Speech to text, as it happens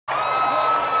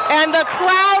And the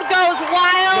crowd goes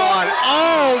wild. God.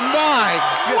 Oh my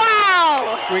God.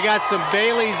 Wow. We got some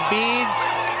Bailey's beads.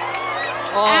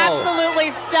 Oh,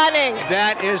 Absolutely stunning.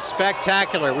 that is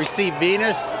spectacular. We see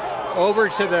Venus over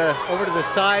to the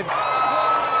side.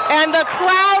 And the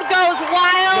crowd goes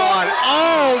wild. God.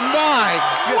 Oh my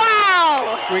God.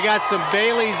 Wow. We got some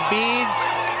Bailey's beads.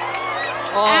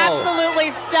 Oh,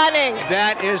 Absolutely stunning.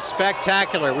 that is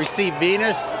spectacular. We see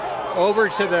Venus over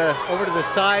to the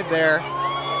side there.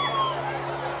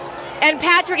 And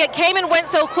Patrick, it came and went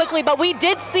so quickly, but we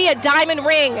did see a diamond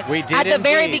ring We did at the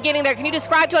very indeed. beginning there. Can you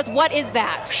describe to us what is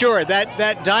that? Sure,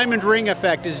 that diamond ring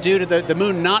effect is due to the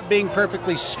moon not being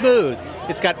perfectly smooth.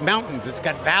 It's got mountains, it's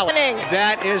got valleys. Stunning.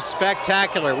 That is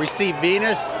spectacular. We see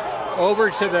Venus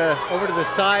over to the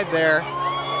side there.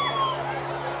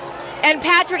 And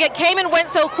Patrick, it came and went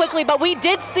so quickly, but we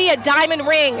did see a diamond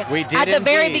ring We did at the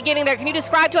very indeed. beginning there. Can you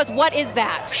describe to us what is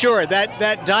that? Sure,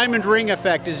 that diamond ring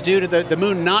effect is due to the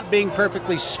moon not being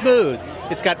perfectly smooth.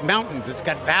 It's got mountains, it's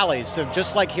got valleys. So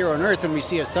just like here on Earth when we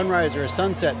see a sunrise or a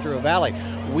sunset through a valley,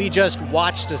 we just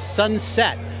watched a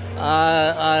sunset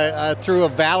through a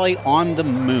valley on the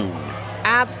moon.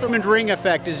 Absolutely. Diamond ring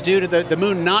effect is due to the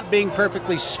moon not being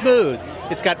perfectly smooth.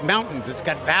 It's got mountains, it's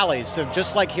got valleys. So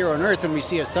just like here on Earth when we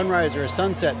see a sunrise or a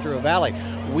sunset through a valley,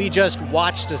 we just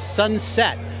watched a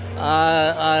sunset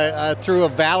through a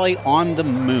valley on the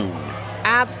moon.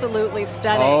 Absolutely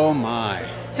stunning. Oh my.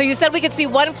 So you said we could see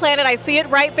one planet. I see it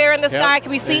right there in the Yep. sky. Can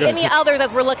we see There you any go. others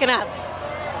as we're looking up?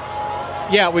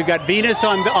 Yeah, we've got Venus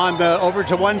on the over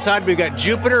to one side. We've got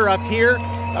Jupiter up here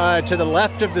to the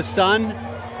left of the sun.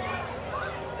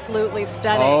 Absolutely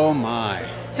stunning. Oh my.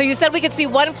 So you said we could see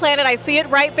one planet. I see it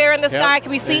right there in the Yep. sky. Can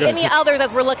we There see you go. any others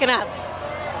as we're looking up?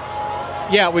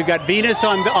 Yeah, we've got Venus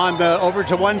on the over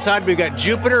to one side. We've got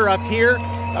Jupiter up here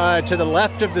to the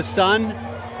left of the sun.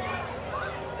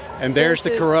 And there's This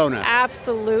the is corona.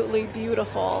 Absolutely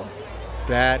beautiful.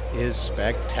 That is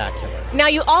spectacular. Now,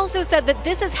 you also said that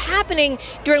this is happening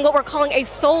during what we're calling a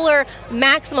solar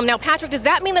maximum. Now, Patrick, does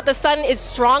that mean that the sun is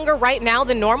stronger right now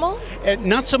than normal?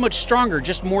 Not so much stronger,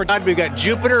 just more. We've got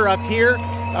Jupiter up here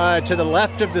to the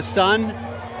left of the sun.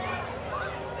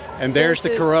 And there's This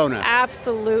the is corona.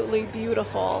 Absolutely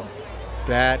beautiful.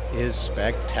 That is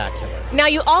spectacular. Now,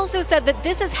 you also said that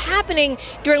this is happening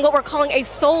during what we're calling a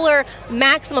solar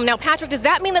maximum. Now, Patrick, does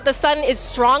that mean that the sun is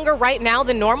stronger right now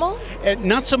than normal?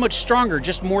 Not so much stronger,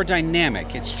 just more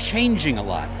dynamic. It's changing a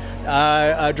lot.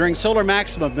 During solar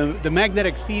maximum, the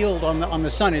magnetic field on the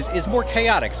sun is more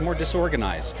chaotic, it's more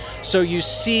disorganized. So you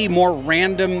see more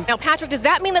random. Now, Patrick, does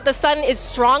that mean that the sun is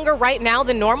stronger right now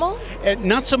than normal?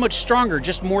 Not so much stronger,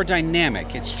 just more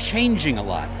dynamic. It's changing a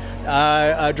lot.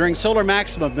 During solar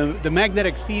maximum, the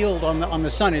magnetic field on the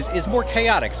sun is more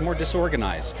chaotic, it's more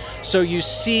disorganized. So you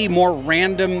see more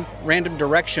random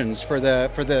directions for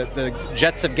the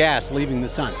jets of gas leaving the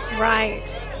sun. Right.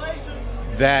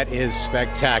 That is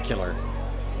spectacular.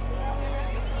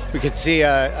 We could see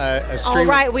a stream.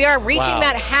 All right, we are reaching Wow.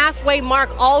 that halfway mark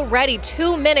already,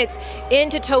 2 minutes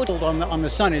into total. On the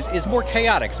sun is more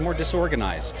chaotic, it's more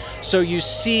disorganized. So you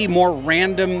see more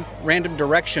random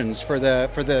directions for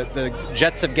the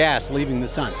jets of gas leaving the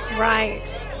sun. Right.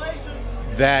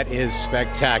 That is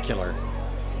spectacular.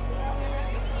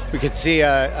 We could see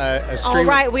a stream.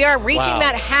 All right, we are reaching Wow.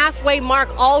 that halfway mark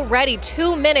already,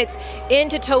 2 minutes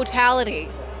into totality.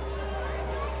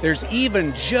 There's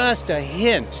even just a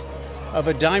hint of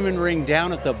a diamond ring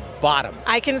down at the bottom.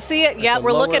 I can see it. Yeah, the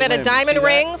we're looking lower at a limb. diamond See that?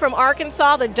 ring from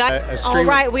Arkansas. A All stream-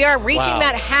 right, we are reaching Wow.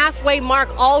 that halfway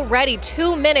mark already,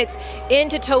 2 minutes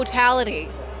into totality.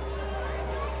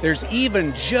 There's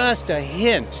even just a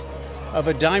hint of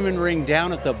a diamond ring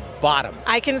down at the bottom.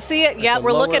 I can see it. Yeah, the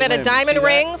we're looking lower at a limb. diamond See that?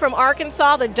 ring from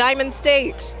Arkansas, the Diamond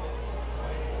State.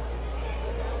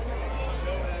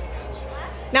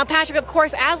 Now, Patrick, of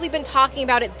course, as we've been talking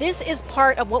about it, this is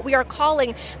part of what we are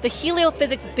calling the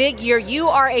heliophysics big year. You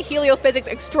are a heliophysics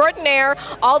extraordinaire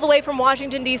all the way from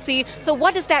Washington, D.C. So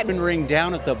what does that mean? Diamond ring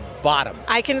down at the bottom.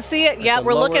 I can see it. Yeah, the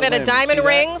we're looking lower at a limb. diamond See that?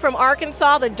 ring from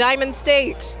Arkansas, the Diamond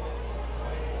State.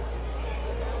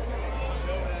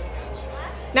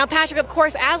 Now, Patrick, of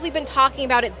course, as we've been talking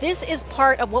about it, this is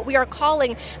part of what we are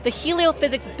calling the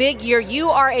heliophysics big year. You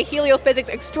are a heliophysics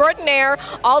extraordinaire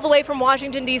all the way from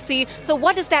Washington, D.C. So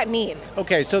what does that mean?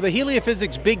 Okay, so the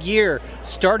heliophysics big year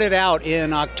started out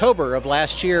in October of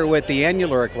last year with the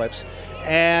annular eclipse.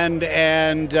 And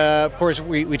of course,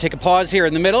 we take a pause here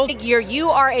in the middle. Big year. You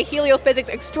are a heliophysics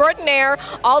extraordinaire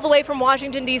all the way from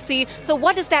Washington, D.C. So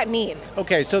what does that mean?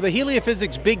 Okay, so the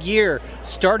heliophysics big year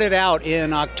started out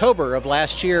in October of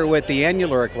last year with the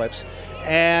annular eclipse.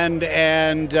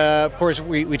 And of course,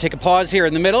 we take a pause here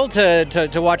in the middle to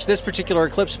watch this particular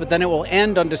eclipse, but then it will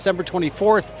end on December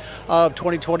 24th of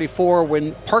 2024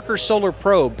 when Parker's solar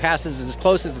probe passes as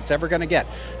close as it's ever going to get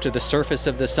to the surface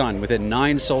of the sun within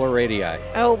 9 solar radii.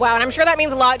 Oh, wow. And I'm sure that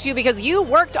means a lot to you because you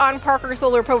worked on Parker's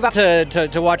solar probe.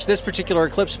 To watch this particular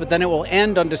eclipse, but then it will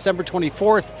end on December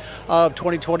 24th of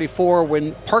 2024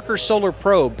 when Parker's solar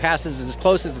probe passes as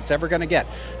close as it's ever going to get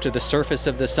to the surface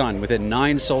of the sun within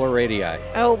 9 solar radii.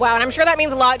 Oh, wow. And I'm sure that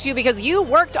means a lot to you because you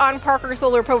worked on Parker's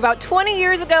solar probe about 20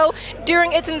 years ago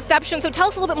during its inception. So tell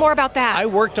us a little bit more about that. I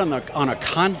worked on a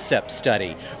concept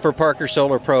study for Parker's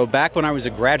solar probe back when I was a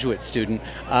graduate student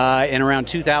in around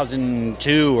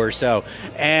 2002 or so.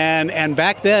 And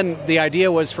back then, the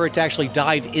idea was for it to actually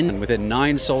dive in within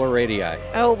 9 solar radii.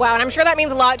 Oh, wow. And I'm sure that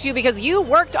means a lot to you because you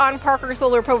worked on Parker's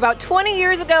solar probe about 20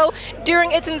 years ago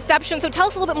during its inception. So tell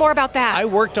us a little bit more about that. I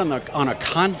worked on a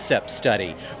concept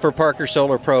study for Parker's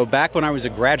solar probe back when I was a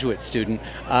graduate student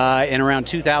in around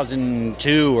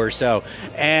 2002 or so.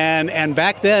 And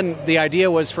back then, the idea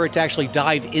was for it to actually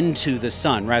dive into the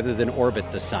sun rather than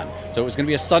orbit the sun. So it was going to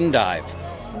be a sun dive.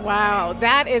 Wow,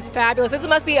 that is fabulous. This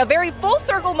must be a very full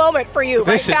circle moment for you,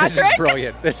 right, Patrick? This is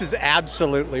brilliant. This is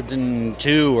absolutely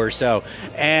 2 or so.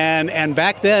 And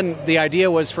back then, the idea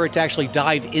was for it to actually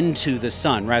dive into the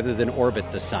sun rather than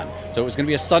orbit the sun. So it was going to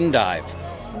be a sun dive.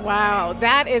 Wow,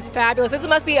 that is fabulous. This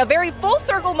must be a very full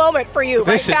circle moment for you,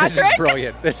 right, Patrick? This is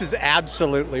brilliant. This is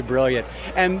absolutely brilliant.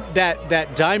 And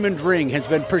that diamond ring has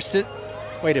been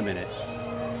Wait a minute.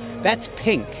 That's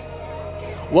pink.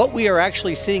 What we are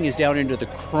actually seeing is down into the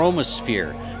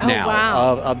chromosphere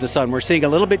now of the sun. We're seeing a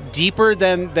little bit deeper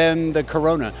than the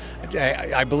corona,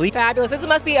 I believe. Fabulous. This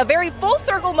must be a very full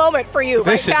circle moment for you,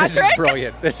 right, Patrick? This is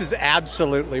brilliant. This is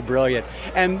absolutely brilliant.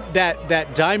 And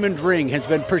that diamond ring has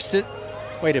been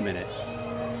Wait a minute.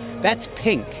 That's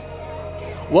pink.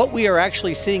 What we are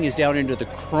actually seeing is down into the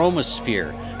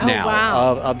chromosphere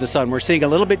now of the sun. We're seeing a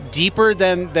little bit deeper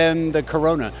than the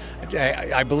corona,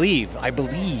 I believe.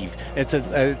 It's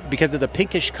because of the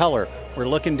pinkish color. We're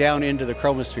looking down into the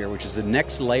chromosphere, which is the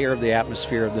next layer of the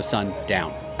atmosphere of the sun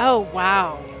down. Oh,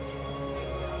 wow.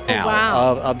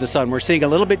 Now of the sun. We're seeing a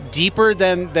little bit deeper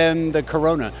than the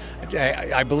corona,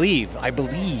 I believe.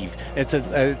 It's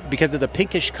because of the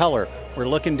pinkish color. We're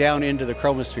looking down into the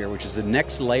chromosphere, which is the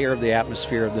next layer of the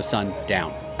atmosphere of the sun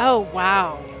down. Oh,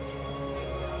 wow.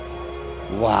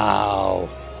 Wow.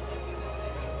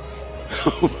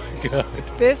 Oh my God.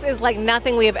 This is like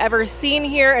nothing we have ever seen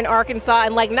here in Arkansas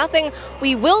and like nothing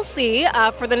we will see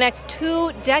for the next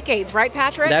 2 decades, right,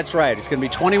 Patrick? That's right. It's going to be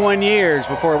 21 years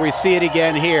before we see it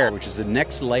again here, which is the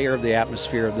next layer of the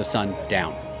atmosphere of the sun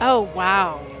down. Oh,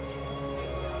 wow.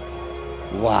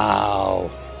 Wow.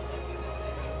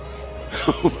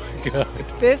 Oh my God.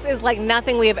 This is like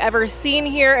nothing we have ever seen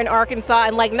here in Arkansas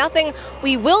and like nothing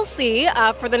we will see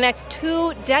for the next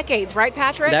 2 decades, right,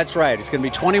 Patrick? That's right. It's going to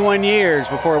be 21 years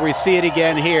before we see it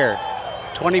again here,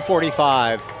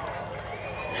 2045.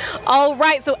 All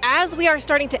right, so as we are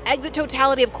starting to exit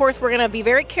totality, of course, we're going to be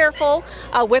very careful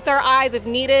with our eyes if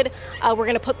needed. We're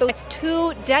going to put those next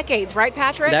 2 decades, right,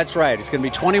 Patrick? That's right. It's going to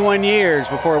be 21 years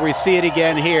before we see it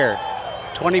again here,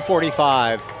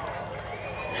 2045.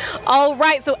 All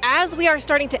right, so as we are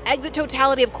starting to exit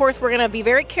totality, of course, we're going to be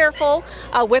very careful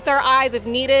with our eyes if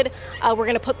needed. We're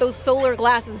going to put those solar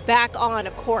glasses back on,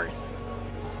 of course.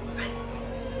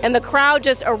 And the crowd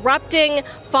just erupting,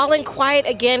 falling quiet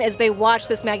again as they watch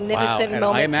this magnificent moment take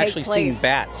place. I am actually seeing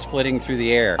bats flitting through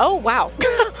the air. Oh, wow.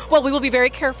 Well, we will be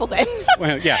very careful then.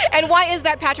 Well, yeah. And why is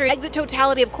that, Patrick? Exit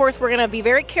totality, of course, we're going to be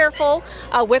very careful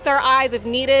with our eyes if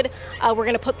needed. We're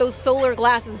going to put those solar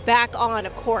glasses back on,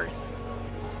 of course.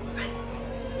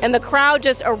 And the crowd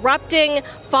just erupting,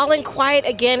 falling quiet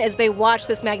again as they watch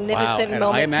this magnificent moment take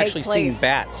place. I am actually seeing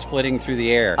bats flitting through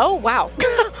the air. Oh, wow.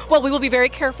 Well, we will be very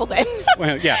careful then.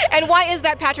 Well, yeah. And why is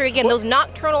that, Patrick? Again, those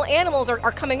nocturnal animals are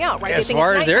coming out, right? As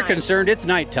far as they're concerned, it's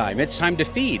nighttime. It's time to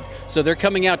feed. So they're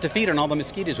coming out to feed on all the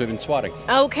mosquitoes we've been swatting.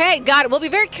 Okay, got it. We'll be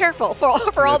very careful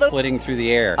for all those flitting through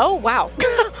the air. Oh, wow.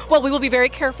 Well, we will be very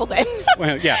careful then.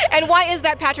 Well, yeah. And why is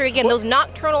that, Patrick? Again, those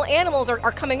nocturnal animals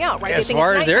are coming out, right? As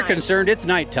far as they're concerned, it's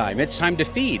nighttime. It's time to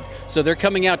feed. So they're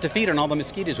coming out to feed on all the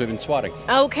mosquitoes we've been swatting.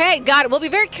 Okay, got it. We'll be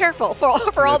very careful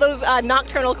for all those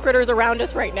nocturnal critters around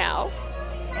us right now.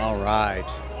 All right.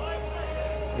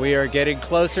 We are getting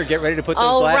closer. Get ready to put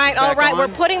those glasses back on. All right.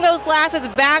 We're putting those glasses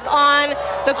back on.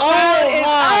 The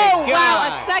crowd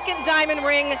wow, a second diamond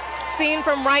ring seen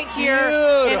from right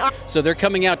here. So they're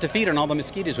coming out to feed on all the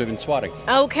mosquitoes we've been swatting.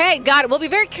 Okay, got it. We'll be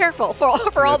very careful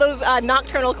for all those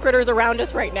nocturnal critters around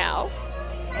us right now.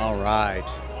 All right.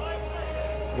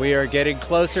 We are getting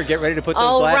closer. Get ready to put those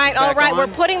All glasses right, back all right. on.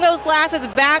 We're putting those glasses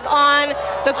back on.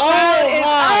 The crowd is,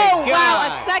 my wow,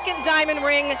 God. a second diamond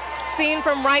ring seen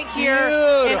from right here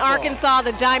in Beautiful. Arkansas,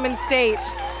 the Diamond Stage.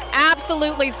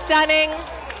 Absolutely stunning.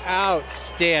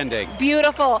 Outstanding.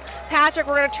 Beautiful. Patrick,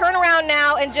 we're going to turn around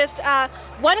now and just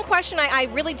one question I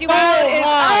really do have is,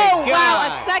 my wow,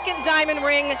 God. a second diamond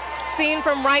ring seen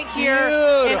from right here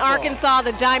in Beautiful. Arkansas,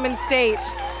 the Diamond Stage.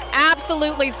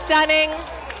 Absolutely stunning.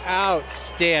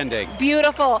 Outstanding.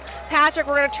 Beautiful. Patrick,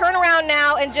 we're going to turn around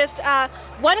now and just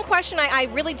one question I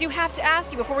really do have to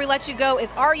ask you before we let you go is,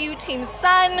 are you Team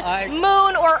Sun,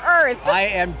 Moon, or Earth? I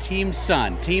am Team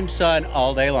Sun. Team Sun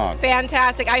all day long.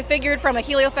 Fantastic. I figured from a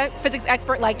heliophysics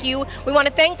expert like you. We want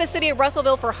to thank the city of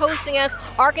Russellville for hosting us,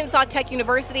 Arkansas Tech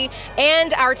University,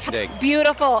 and our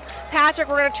beautiful. Patrick,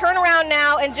 we're going to turn around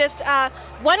now and just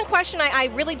one question I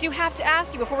really do have to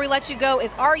ask you before we let you go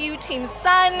is, are you Team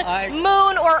Sun,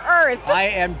 Moon, or Earth? I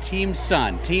am Team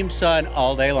Sun. Team Sun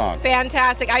all day long.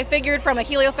 Fantastic. I figured from a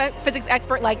heliophysics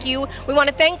expert like you. We want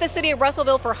to thank the city of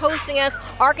Russellville for hosting us,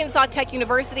 Arkansas Tech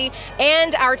University,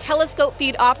 and our telescope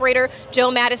feed operator,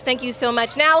 Joe Mattis. Thank you so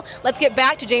much. Now, let's get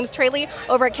back to James Traley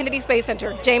over at Kennedy Space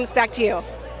Center. James, back to you.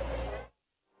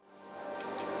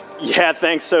 Yeah,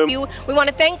 thanks so much. We want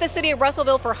to thank the city of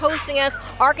Russellville for hosting us,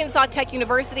 Arkansas Tech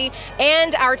University,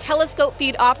 and our telescope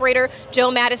feed operator,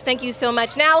 Joe Mattis. Thank you so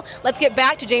much. Now, let's get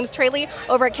back to James Traley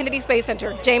over at Kennedy Space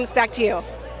Center. James, back to you.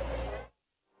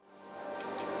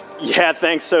 Yeah,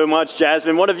 thanks so much,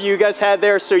 Jasmine. What have you guys had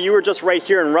there? So you were just right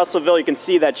here in Russellville. You can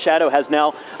see that shadow has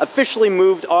now officially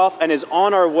moved off and is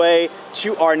on our way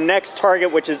to our next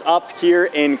target, which is up here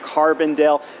in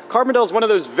Carbondale. Carbondale is one of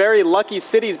those very lucky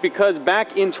cities because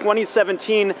back in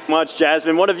 2017,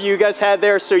 Jasmine, what have you guys had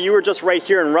there? So you were just right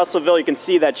here in Russellville. You can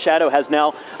see that shadow has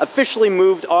now officially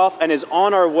moved off and is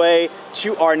on our way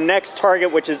to our next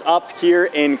target, which is up here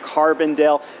in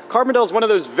Carbondale. Carbondale is one of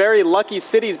those very lucky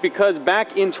cities because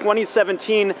back in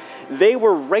 2017, they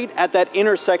were right at that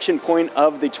intersection point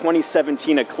of the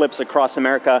 2017 eclipse across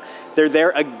America. They're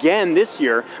there again this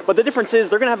year, but the difference is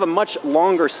they're going to have a much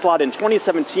longer slot. In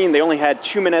 2017, they only had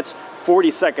 2 minutes,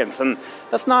 40 seconds, and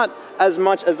that's not as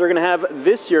much as they're going to have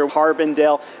this year.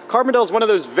 Carbondale is one of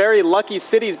those very lucky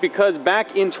cities because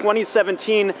back in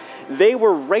 2017, they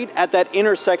were right at that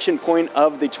intersection point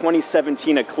of the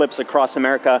 2017 eclipse across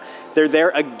America. They're there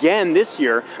again this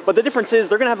year, but the difference is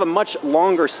they're going to have a much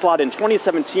longer slot. In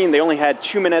 2017, they only had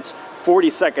 2 minutes,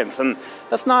 40 seconds, and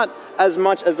that's not as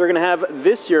much as they're going to have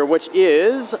this year, which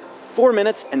is 4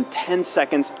 minutes and 10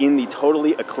 seconds in the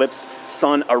totally eclipsed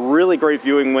sun. A really great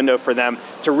viewing window for them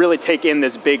to really take in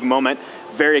this big moment.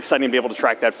 Very exciting to be able to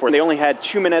track that for them. They only had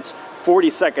 2 minutes, 40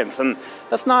 seconds, and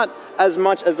that's not as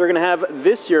much as they're going to have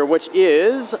this year, which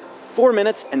is 4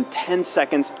 minutes and 10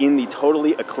 seconds in the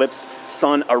totally eclipsed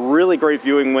sun. A really great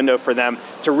viewing window for them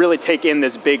to really take in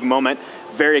this big moment.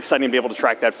 Very exciting to be able to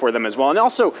track that for them as well. And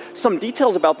also some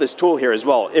details about this tool here as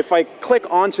well. If I click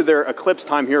onto their eclipse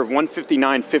time here of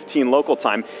 1:59:15 local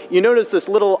time, you notice this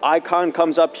little icon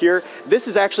comes up here. This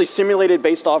is actually simulated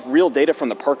based off real data from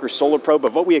the Parker Solar Probe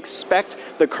of what we expect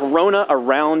the corona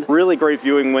around. Really great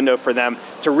viewing window for them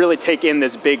to really take in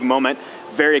this big moment.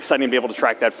 Very exciting to be able to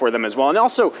track that for them as well. And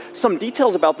also some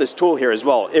details about this tool here as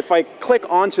well. If I click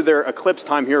onto their eclipse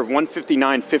time here of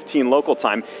 1:59:15 local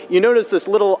time, you notice this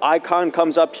little icon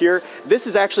comes up here. This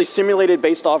is actually simulated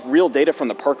based off real data from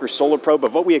the Parker Solar Probe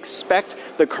of what we expect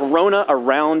the corona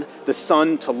around the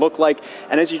sun to look like.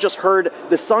 And as you just heard,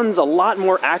 the sun's a lot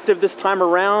more active this time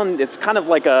around. It's kind of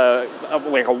like a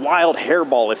wild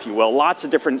hairball, if you will. Lots of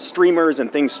different streamers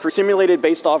and things simulated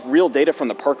based off real data from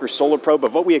the Parker Solar Probe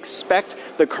of what we expect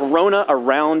the corona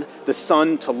around the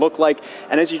sun to look like.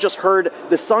 And as you just heard,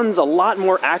 the sun's a lot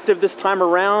more active this time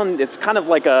around. It's kind of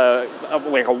like a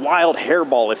wild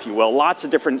hairball, if you will. Lots of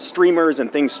different streamers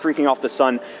and things streaking off the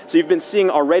sun. So you've been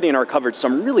seeing already in our coverage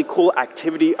some really cool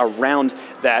activity around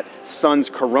that sun's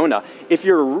corona. If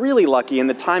you're really lucky and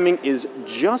the timing is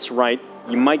just right,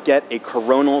 you might get a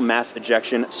coronal mass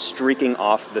ejection streaking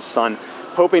off the sun.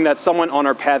 Hoping that someone on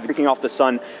our path streaking off the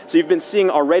sun. So you've been seeing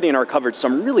already in our coverage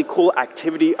some really cool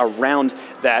activity around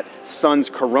that sun's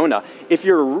corona. If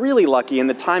you're really lucky and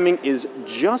the timing is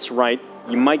just right,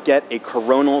 you might get a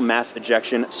coronal mass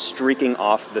ejection streaking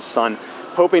off the sun.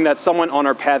 Hoping that someone on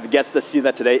our path gets to see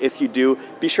that today. If you do,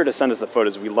 be sure to send us the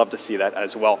photos. We love to see that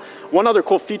as well. One other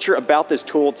cool feature about this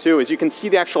tool too is you can see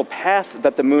the actual path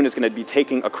that the moon is going to be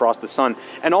taking across the sun.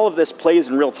 And all of this plays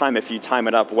in real time if you time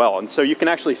it up well. And so you can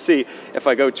actually see, if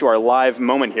I go to our live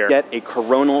moment here, get a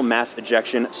coronal mass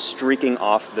ejection streaking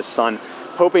off the sun.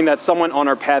 hoping that someone on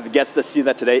our path gets to see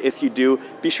that today. If you do,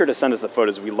 be sure to send us the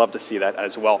photos. We love to see that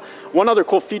as well. One other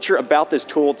cool feature about this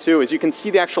tool too is you can see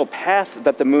the actual path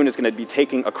that the moon is going to be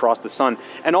taking across the sun.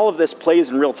 And all of this plays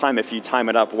in real time if you time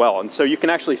it up well. And so you can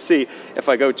actually see, if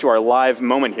I go to our live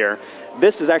moment here,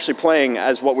 this is actually playing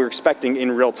as what we're expecting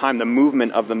in real time, the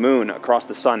movement of the moon across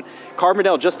the sun.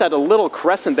 Carbondale just had a little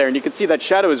crescent there, and you can see that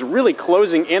shadow is really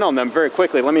closing in on them very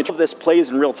quickly. Let me show this plays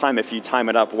in real time if you time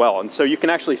it up well. And so you can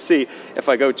actually see, if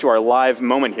I go to our live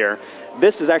moment here,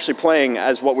 this is actually playing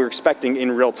as what we're expecting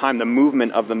in real time, the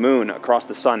movement of the moon across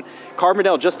the sun.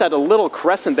 Carbondale just had a little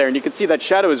crescent there, and you can see that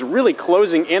shadow is really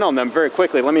closing in on them very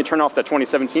quickly. Let me turn off the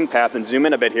 2017 path and zoom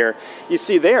in a bit here. You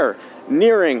see there,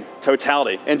 nearing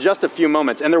totality in just a few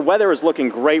moments, and their weather is looking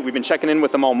great. We've been checking in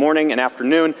with them all morning and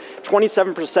afternoon.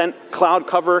 27% cloud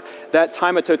cover. That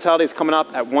time of totality is coming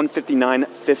up at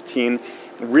 1:59:15.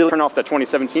 Really turn off the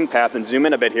 2017 path and zoom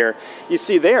in a bit here. You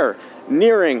see there,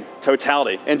 nearing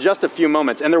totality in just a few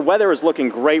moments, and their weather is looking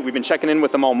great. We've been checking in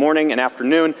with them all morning and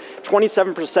afternoon.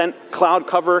 27% cloud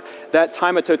cover. That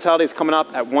time of totality is coming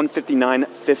up at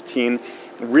 1:59:15.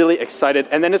 Really excited.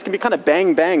 And then it's going to be kind of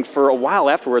bang bang for a while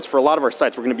afterwards for a lot of our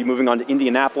sites. We're going to be moving on to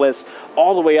Indianapolis,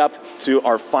 all the way up to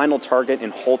our final target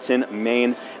in Holton,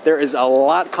 Maine. There is a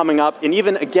lot coming up. And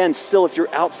even again, still, if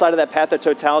you're outside of that path of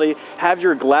totality, have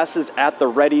your glasses at the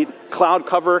ready. Cloud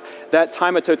cover. That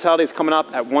time of totality is coming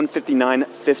up at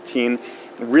 1:59:15.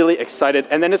 Really excited.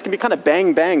 And then it's going to be kind of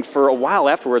bang bang for a while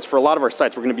afterwards for a lot of our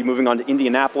sites. We're going to be moving on to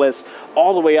Indianapolis,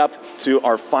 all the way up to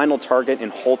our final target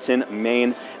in Holton,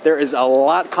 Maine. There is a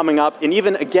lot coming up. And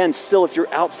even again, still, if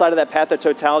you're outside of that path of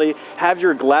totality, have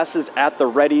your glasses at the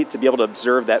ready to be able to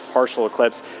observe that partial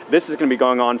eclipse. This is going to be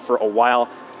going on for a while.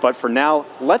 But for now,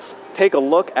 let's take a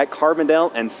look at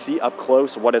Carbondale and see up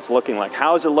close what it's looking like.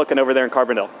 How is it looking over there in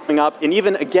Carbondale? And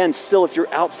even again, still, if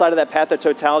you're outside of that path of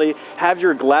totality, have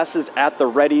your glasses at the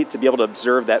ready to be able to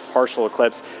observe that partial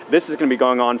eclipse. This is going to be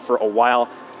going on for a while.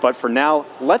 But for now,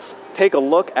 let's take a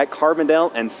look at Carbondale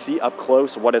and see up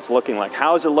close what it's looking like.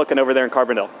 How is it looking over there in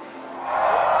Carbondale?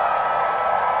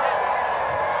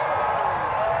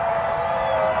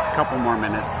 A couple more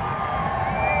minutes.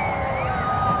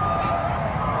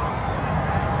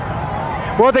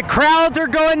 Well, the crowds are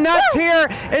going nuts here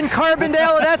in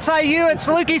Carbondale at SIU. It's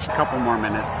Lukey's. A couple more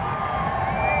minutes.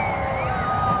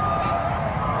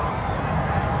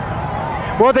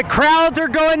 Well, the crowds are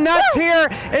going nuts here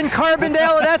in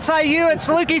Carbondale at SIU. It's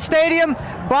Lukey Stadium.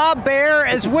 Bob Bear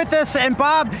is with us, and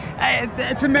Bob,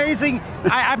 it's amazing.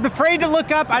 I'm afraid to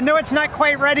look up. I know it's not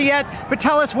quite ready yet, but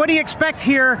tell us, what do you expect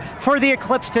here for the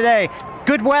eclipse today?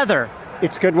 Good weather.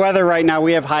 It's good weather right now.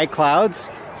 We have high clouds,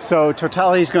 so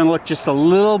totality is going to look just a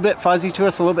little bit fuzzy to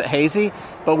us, a little bit hazy,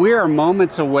 but we are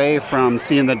moments away from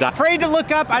seeing the Afraid to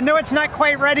look up. I know it's not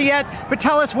quite ready yet, but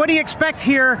tell us, what do you expect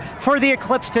here for the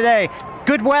eclipse today?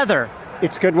 Good weather.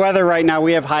 It's good weather right now.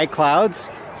 We have high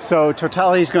clouds, so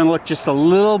totality is going to look just a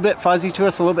little bit fuzzy to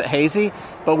us, a little bit hazy,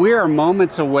 but we are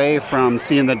moments away from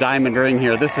seeing the diamond ring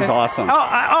here. This is awesome.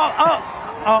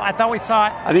 Oh, I thought we saw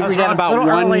it. I think we got about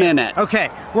 1 minute. Okay,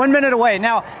 1 minute away.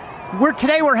 Now,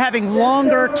 today we're having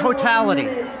longer totality.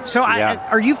 So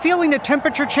are you feeling the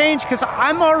temperature change? Because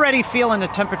I'm already feeling the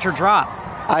temperature drop.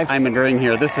 Diamond ring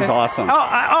here. This is awesome.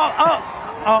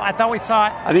 Oh, I thought we saw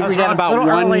it. I think we got about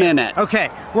 1 minute. Okay,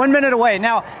 1 minute away.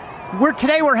 Now,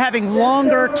 today we're having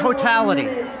longer totality.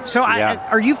 So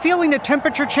are you feeling the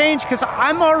temperature change? Because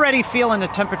I'm already feeling the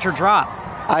temperature drop.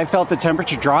 I felt the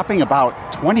temperature dropping about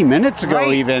 20 minutes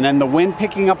ago even, and the wind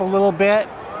picking up a little bit.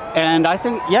 And I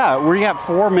think, we got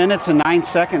 4 minutes and 9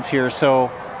 seconds here, so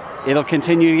it'll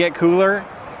continue to get cooler.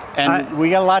 And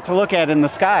we got a lot to look at in the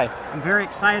sky. I'm very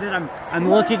excited. I'm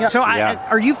looking up. So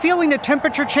are you feeling the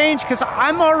temperature change? Because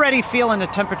I'm already feeling the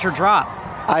temperature drop.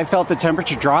 I felt the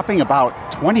temperature dropping about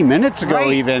 20 minutes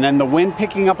ago even, and the wind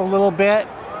picking up a little bit.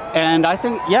 And I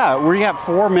think, we got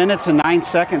 4 minutes and 9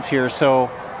 seconds here, so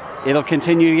it'll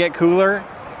continue to get cooler.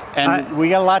 And we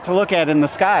got a lot to look at in the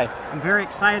sky. I'm very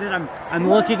excited. I'm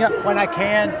looking up when I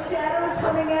can.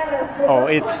 Oh,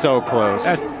 it's so close.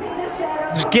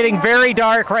 It's getting very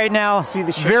dark right now. See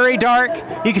the very dark.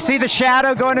 You can see the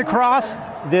shadow going across.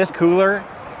 This cooler,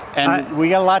 and we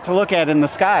got a lot to look at in the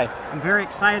sky. I'm very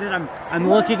excited. I'm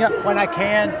looking up when I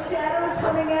can.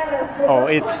 Oh,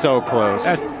 it's so close.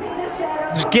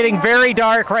 It's getting very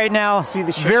dark right now. See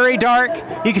the very dark.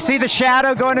 You can see the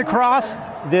shadow going across.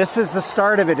 This is the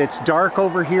start of it. It's dark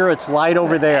over here. It's light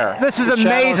over there. This is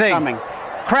amazing.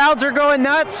 Crowds are going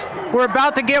nuts. We're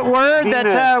about to get word that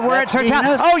we're at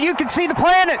totality. Oh, you can see the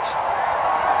planets.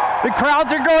 The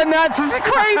crowds are going nuts. This is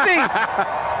crazy.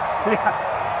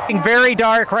 Very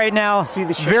dark right now. See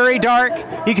the very dark.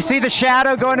 You can see the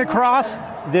shadow going across.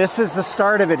 This is the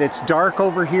start of it. It's dark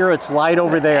over here. It's light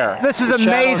over there. This is The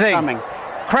shadow's amazing. coming.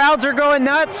 Crowds are going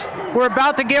nuts. We're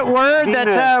about to get word that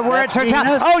we're at That's total.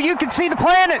 Venus. Oh, you can see the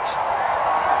planets.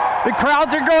 The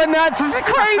crowds are going nuts. This is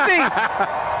crazy.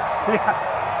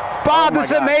 Bob, this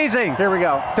is amazing. Here we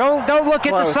go. Don't look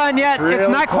at the Close. sun yet. It's Real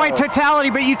not quite close. totality,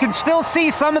 but you can still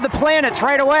see some of the planets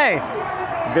right away.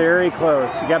 Very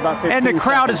close. You got about 15 And the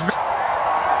crowd seconds.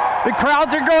 the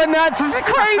crowds are going nuts. This is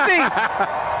crazy.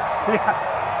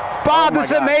 Bob,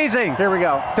 this is amazing. Here we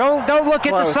go. Don't look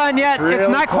at the Close. sun yet. It's Real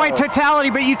not quite close. totality,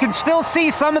 but you can still see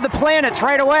some of the planets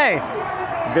right away.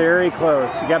 Very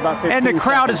close. You got about 15 And the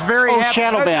crowd is seconds. very happy.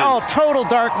 shadow bands. Oh, total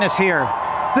darkness here.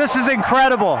 This is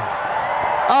incredible.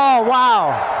 Oh,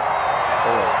 wow.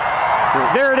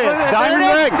 There it is. There Diamond it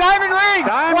is. ring. Diamond ring.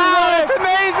 Diamond wow, ring. it's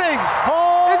amazing.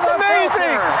 It's the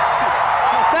amazing. filter.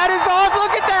 That is awesome.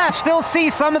 Look at that. Still see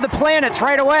some of the planets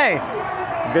right away.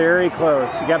 Very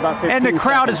close. You got about 15 And the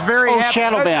crowd is seconds. very happy.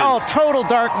 shadow bands. Oh, total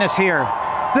darkness here.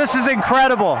 This is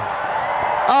incredible.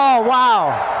 Oh,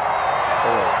 wow.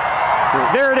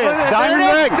 There it is. There Diamond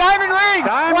it is. ring. Diamond ring.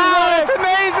 Diamond wow, ring. it's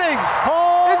amazing.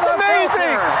 It's the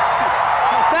amazing. filter.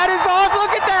 That is awesome.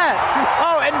 Look at that.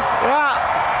 Oh, and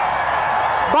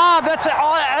Bob, that's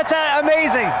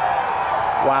amazing.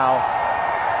 Wow.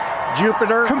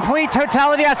 Jupiter. Complete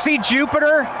totality. I see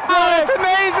Jupiter. Oh, it's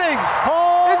amazing.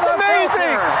 It's the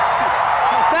amazing. filter.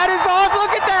 That is awesome.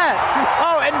 Look at that.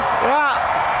 Oh, and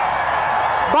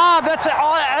Bob, that's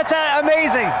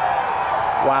amazing.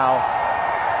 Wow.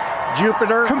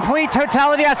 Jupiter. Complete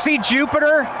totality. I see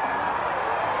Jupiter.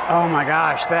 Oh my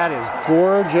gosh, that is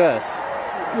gorgeous.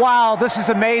 Wow, this is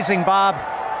amazing, Bob.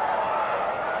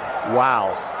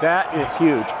 Wow, that is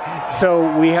huge.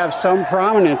 So we have some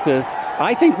prominences.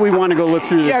 I think we want to go look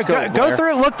through the Yeah, scope. go Blair.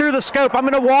 through it. Look through the scope. I'm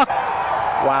going to walk.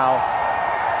 Wow.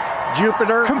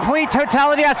 Jupiter. Complete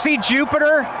totality. I see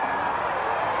Jupiter.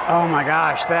 Oh my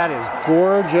gosh, that is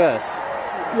gorgeous.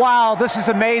 Wow, this is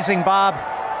amazing, Bob.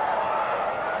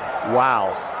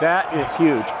 Wow, that is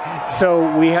huge.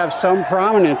 So we have some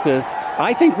prominences.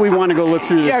 I think we want to go look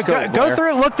through the Yeah, scope. go Blair. through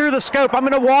it. Look through the scope. I'm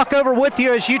going to walk over with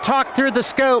you as you talk through the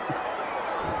scope.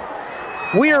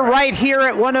 We are right here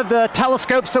at one of the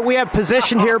telescopes that we have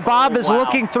positioned here. Bob is Wow.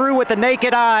 looking through with the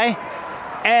naked eye.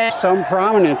 And Some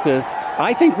prominences.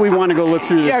 I think we want to go look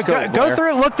through the yeah, scope. go Blair. through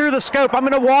it. Look through the scope. I'm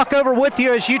going to walk over with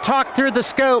you as you talk through the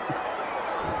scope.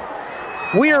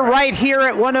 We are right here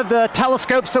at one of the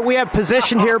telescopes that we have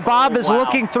positioned here. Bob is Wow.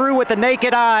 looking through with the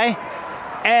naked eye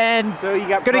and So you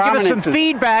got going to give us some prominences.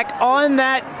 feedback on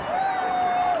that.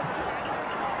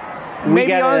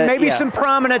 Maybe some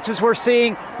prominences we're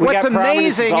seeing. We What's got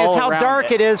prominences amazing is all how around dark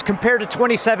it. it is compared to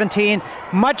 2017.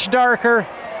 Much darker,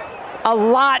 a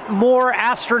lot more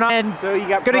astronomical. So you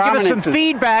got going to give us some prominences.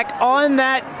 feedback on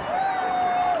that.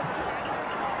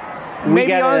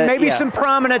 Maybe some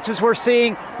prominences we're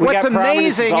seeing. We What's got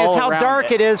prominences amazing is all how around dark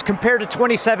it. it is compared to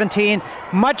 2017.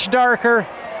 Much darker,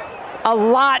 a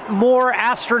lot more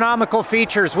astronomical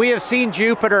features. We have seen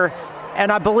Jupiter,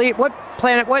 and I believe what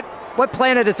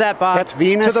planet is that, Bob? That's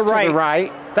Venus to the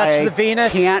right. That's I the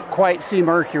Venus. Can't quite see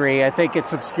Mercury. I think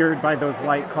it's obscured by those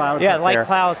light clouds. Yeah, up light there.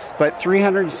 clouds. But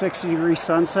 360-degree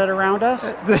sunset around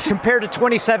us. This compared to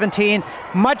 2017,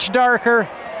 much darker,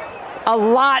 a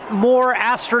lot more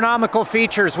astronomical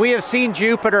features. We have seen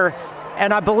Jupiter,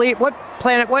 and I believe what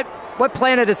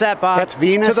planet is that, Bob? That's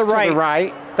Venus to the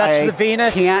right. That's I the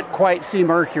Venus. Can't quite see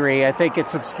Mercury. I think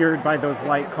it's obscured by those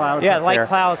light clouds. Yeah, up light there.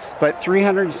 clouds. But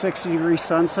 360-degree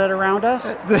sunset around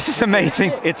us. This is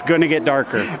amazing. It's going to get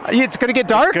darker. It's going to get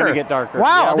darker. It's going to get darker.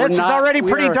 Wow, Yeah, this is already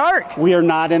pretty dark. We are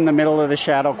not in the middle of the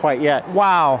shadow quite yet.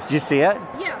 Wow. Did you see it?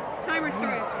 Yeah, timer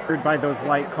started. By those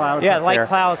light clouds. Yeah, up light there.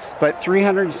 clouds. But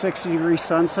 360-degree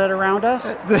sunset around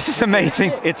us. This is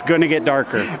amazing. It's going to get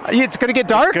darker. It's going to get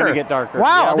darker. It's going to get darker.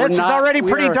 Wow, Yeah, this is already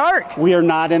pretty dark. We are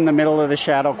not in the middle of the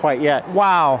shadow quite yet.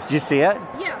 Wow. Did you see it?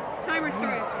 Yeah, timer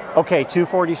started. Okay,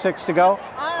 2:46 to go.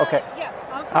 Okay.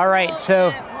 Yeah. All right,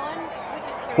 so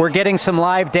we're getting some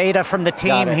live data from the Got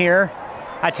team it. here.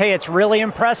 I tell you, it's really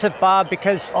impressive, Bob,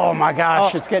 because Oh my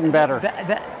gosh, it's getting better.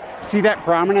 See that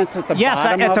prominence at the yes,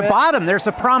 bottom at of the it? bottom, there's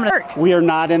a prominent. We are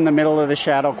not in the middle of the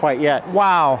shadow quite yet.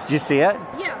 Wow. Did you see it?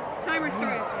 Yeah, timer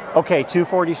started. Okay,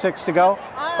 2:46 to go.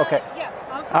 Okay. Yeah.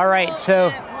 All right,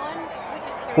 so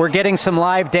we're getting some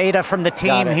live data from the Got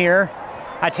team it. here.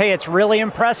 I tell you, it's really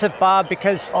impressive, Bob,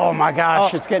 because Oh my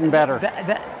gosh, it's getting better.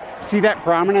 See that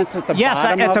prominence at the yes,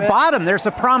 bottom at of the it? bottom, there's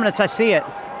a prominence. I see it.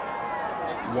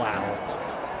 Wow.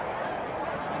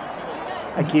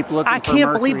 I keep looking I for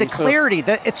can't believe the Mercury, so clarity.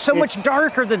 It's so much it's-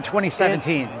 darker than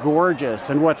 2017. It's gorgeous.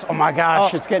 And oh my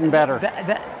gosh, Oh, it's getting better.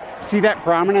 See that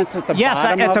prominence at the Yes,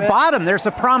 bottom at of the it? bottom, there's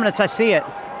the prominence. I see it.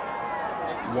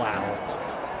 Wow.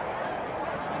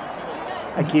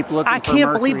 I keep looking I for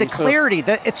can't believe the Mercury, so clarity.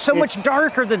 It's so much it's-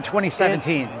 darker than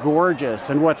 2017. It's gorgeous.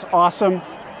 And what's awesome,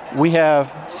 we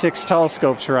have 6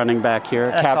 telescopes running back here,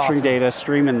 That's capturing awesome. data,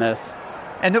 streaming this.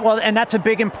 And that's a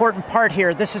big important part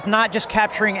here. This is not just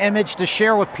capturing image to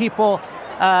share with people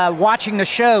watching the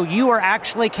show. You are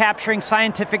actually capturing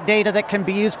scientific data that can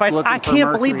be used by. Looking I for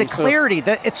can't believe the Mercury, so clarity.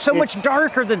 It's so much it's-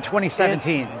 darker than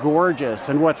 2017. It's gorgeous.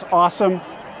 And what's awesome,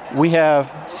 we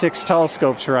have 6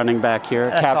 telescopes running back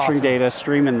here, That's capturing awesome. data,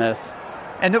 streaming this.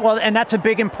 And that's a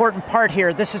big important part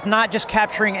here. This is not just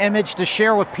capturing image to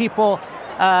share with people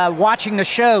watching the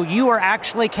show. You are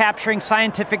actually capturing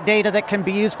scientific data that can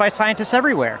be used by scientists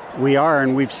everywhere. We are,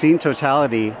 and we've seen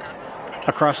totality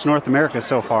across North America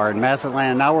so far in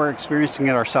Mazatlan. Now we're experiencing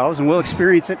it ourselves, and we'll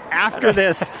experience it after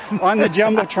this on the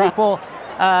Jumbotron. People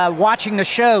watching the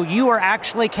show, you are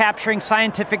actually capturing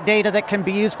scientific data that can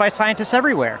be used by scientists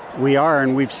everywhere. We are,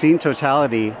 and we've seen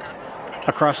totality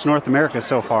across North America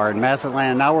so far in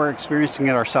Mazatlan. Now we're experiencing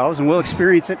it ourselves, and we'll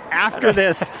experience it after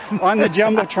this on the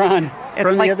Jumbotron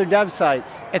from like- the other dev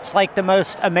sites. It's like the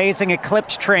most amazing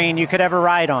Eclipse train you could ever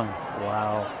ride on.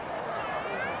 Wow.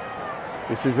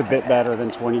 This is a bit better than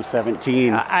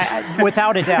 2017.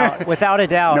 Without a doubt, without a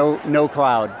doubt. No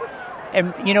cloud.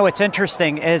 And you know what's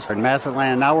interesting is In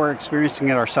Mazatlan, now we're experiencing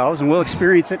it ourselves, and we'll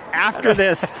experience it after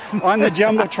this on the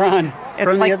Jumbotron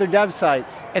from like- the other dev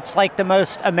sites. it's like the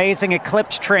most amazing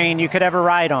Eclipse train you could ever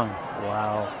ride on.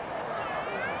 Wow.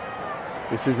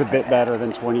 This is a bit better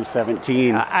than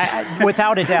 2017.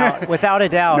 Without a doubt, without a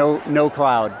doubt. No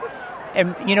cloud.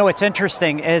 And you know what's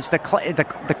interesting is the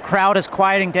crowd is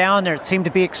quieting down. They seem to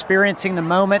be experiencing the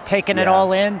moment, taking it Yeah.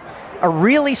 all in. A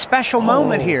really special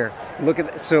moment here. Look at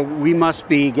that. So we must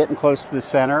be getting close to the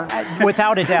center.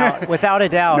 Without a doubt, without a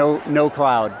doubt. No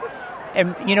cloud.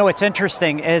 And you know what's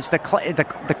interesting is the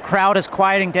crowd is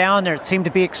quieting down. They seem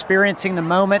to be experiencing the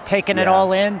moment, taking it Yeah.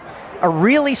 all in. A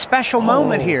really special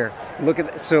moment here. Look at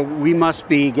that. So we must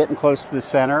be getting close to the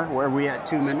center. Where are we at?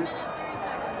 2 minutes?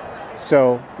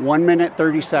 So 1 minute,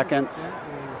 30 seconds.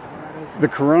 The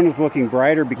corona's looking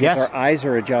brighter because Yes. our eyes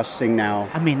are adjusting now.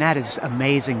 I mean, that is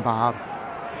amazing, Bob.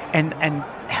 And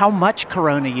how much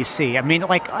corona you see. I mean,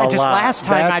 like just lot. last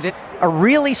time I That's- did a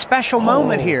really special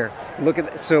moment here. Look at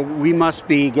that. So we must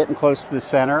be getting close to the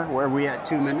center. Where are we at?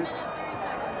 2 minutes?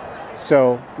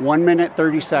 So 1 minute,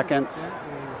 30 seconds.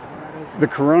 The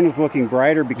corona's looking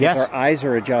brighter because Yes. our eyes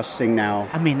are adjusting now.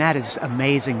 I mean, that is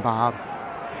amazing, Bob.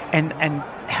 And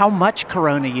how much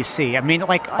corona you see. I mean,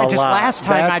 like just lot. last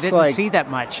time I That's didn't like- see that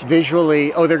much.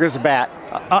 Visually, oh, there goes a bat.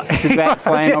 See a bat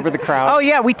flying over the crowd. Oh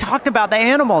yeah, we talked about the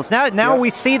animals. Now Yeah. we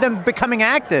see them becoming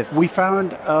active. We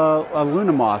found a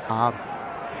Luna moth.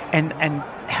 And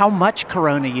how much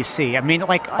corona you see. I mean,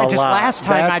 like just lot. last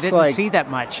time I That's didn't like- see that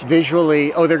much.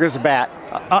 Visually, oh, there goes a bat.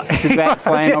 See a bat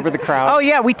flying over the crowd. Oh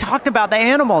yeah, we talked about the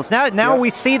animals. Now Yeah. we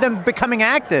see them becoming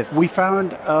active. We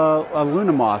found a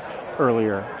Luna moth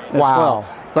earlier as Wow. well.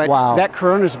 But Wow. that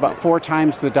corona is about 4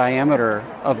 times the diameter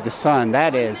of the sun.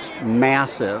 That is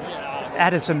massive.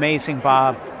 That is amazing,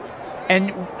 Bob.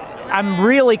 And I'm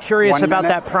really curious 1 about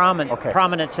minute? that Okay.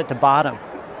 prominence at the bottom.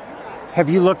 Have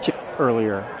you looked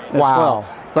earlier as Wow. well?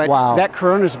 But Wow. that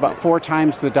corona is about 4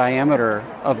 times the diameter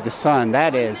of the sun.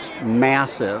 That is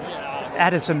massive.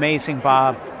 That is amazing,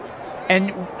 Bob.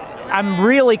 And I'm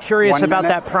really curious 1 about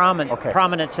minute? that Okay.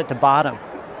 prominence at the bottom.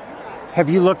 Have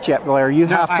you looked yet, Blair? You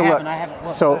No, have to I look. haven't. I haven't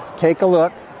looked. So take a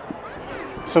look.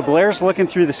 So Blair's looking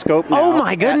through the scope now. Oh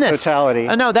my at goodness! Totality.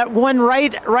 No, that one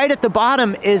right at the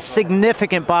bottom is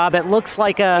significant, Bob. It looks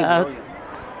like a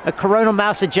coronal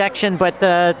mass ejection, but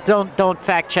don't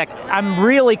fact check. I'm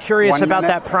really curious 1 about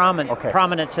minute? that Okay.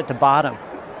 prominence at the bottom.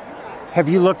 Have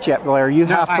you looked yet, Blair? You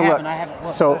No, have to I look. haven't. I haven't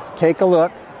looked. So take a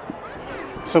look.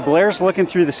 So Blair's looking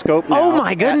through the scope now. Oh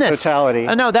my at goodness! Totality.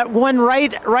 No, that one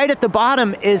right at the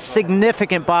bottom is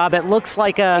significant, Bob. It looks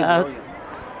like a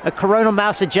coronal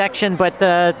mass ejection, but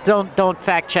don't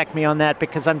fact check me on that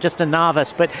because I'm just a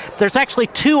novice. But there's actually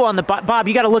 2 on the Bob.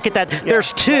 You got to look at that.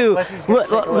 There's 2. Let's just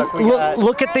take a look. We got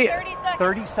Look at the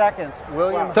 30 seconds.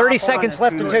 William. 30 hop on seconds as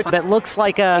left soon to as- do. That looks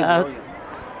like a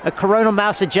coronal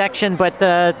mass ejection, but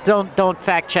don't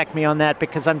fact check me on that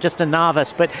because I'm just a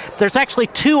novice. But there's actually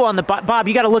 2 on the Bob.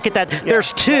 You got to look at that.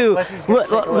 There's 2. Let's just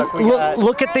take a look. We got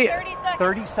Look at the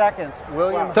 30 seconds.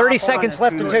 William. 30 hop on seconds as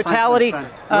left soon in as totality.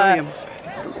 William.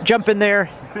 Jump in there.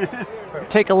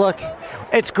 Take a look.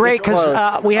 It's great It's because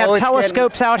close. we have Oh, it's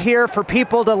telescopes out here for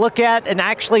people to look at and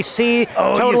actually see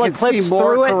total you can eclipse see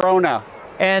more through it. corona.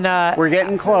 And We're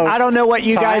getting close. I don't know what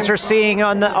you guys are seeing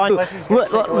on the Let's just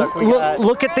take a look. We got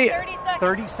look at the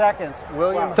 30 seconds.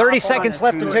 William. 30 hop on seconds as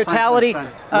left soon in as totality.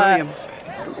 Franklin's done.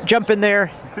 William. Jump in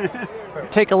there.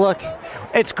 Take a look.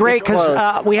 It's great It's because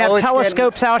close. we have Oh, it's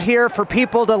telescopes out here for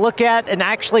people to look at and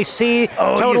actually see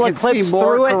total you can eclipse see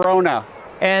more through it. corona.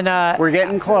 And We're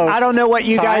getting close. I don't know what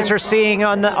you guys Time. are seeing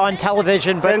on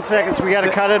television, but 10 seconds. We got to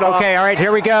cut it off. okay, all right,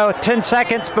 here we go. 10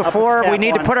 seconds before we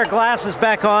need to one. put our glasses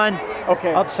back on.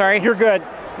 Okay. Oh, sorry. You're good.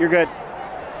 You're good.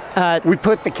 We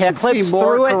put the eclipse see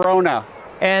more through it. corona.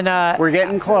 And We're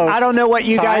getting close. I don't know what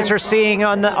you guys Time. are seeing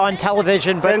on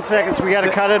television, but 10 seconds. We got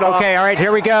to cut it off. okay, all right,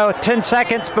 here we go. 10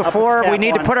 seconds before we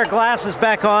need to one. put our glasses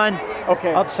back on.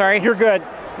 Okay. Oh, sorry. You're good.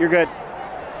 You're good.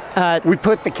 We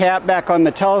put the cap back on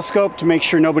the telescope to make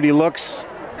sure nobody looks.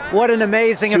 What an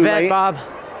amazing Too event, late. Bob.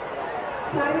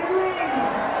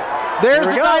 There's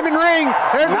we the go. diamond ring.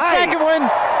 There's the Nice. second one.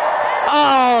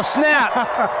 Oh, snap.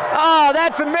 Oh,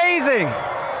 that's amazing.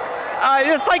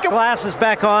 It's like glasses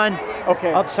back on.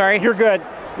 Okay. Oh, sorry. You're good.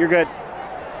 You're good.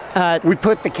 We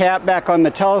put the cap back on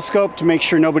the telescope to make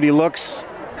sure nobody looks.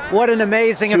 What an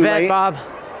amazing Too event, late. Bob.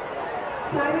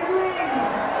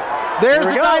 There's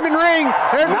we the go. diamond ring.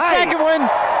 There's the Nice. second one.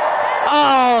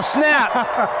 Oh, snap.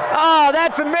 Oh,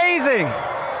 that's amazing.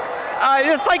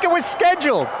 It's like it was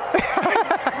scheduled.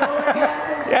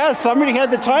 Yeah, somebody had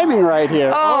the timing right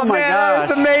here. Oh, my man, gosh.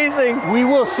 that's amazing. We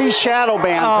will see shadow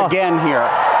bands Oh. again here.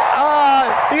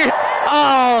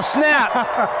 Oh, snap.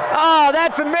 Oh,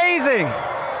 that's amazing.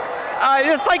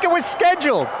 It's like it was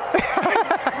scheduled.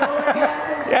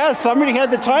 Yeah, somebody had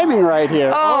the timing right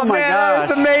here. Oh, my man, gosh.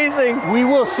 that's amazing. We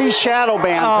will see shadow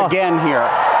bands Oh. again here.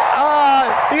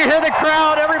 You hear the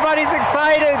crowd. Everybody's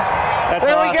excited. That's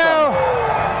there we awesome. go.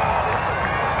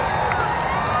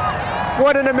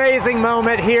 What an amazing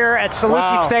moment here at Saluki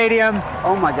Wow. Stadium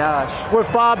Oh my gosh.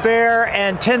 with Bob Bear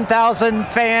and 10,000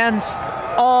 fans,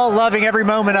 all loving every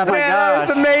moment of it. my Man, gosh.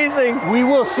 it's amazing. We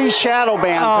will see shadow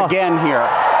bands Oh. again here.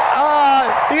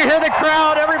 You hear the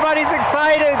crowd. Everybody's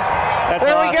excited. That's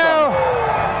there we awesome.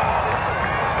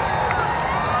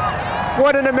 go.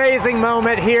 What an amazing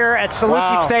moment here at Saluki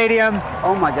Wow. Stadium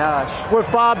Oh my gosh. with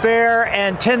Bob Bear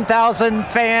and 10,000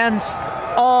 fans,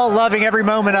 all loving every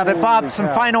moment of it. Bob, some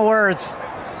cow. final words.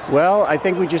 Well, I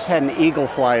think we just had an eagle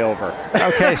fly over.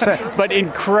 Okay, so But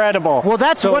incredible. well,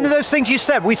 that's So- one of those things you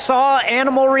said. We saw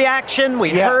animal reaction.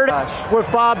 We Yeah. heard Gosh. it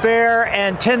with Bob Bear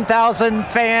and 10,000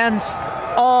 fans,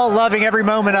 all loving every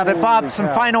moment of it. Bob, some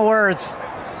cow. final words.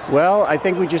 Well, I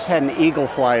think we just had an eagle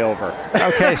fly over.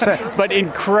 Okay, so But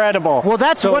incredible. well,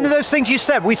 that's So- one of those things you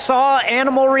said. We saw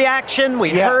animal reaction. We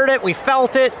Yeah. heard it. We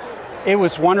felt it. It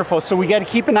was wonderful. So we got to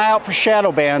keep an eye out for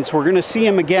shadow bands. We're going to see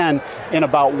them again in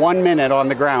about 1 minute on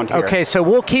the ground here. Okay, so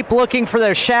we'll keep looking for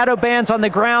those shadow bands on the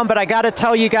ground, but I got to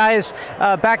tell you guys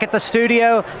back at the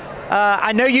studio,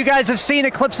 I know you guys have seen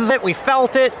eclipses. We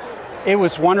felt it. It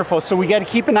was wonderful. So we got to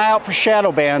keep an eye out for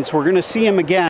shadow bands. We're going to see them again.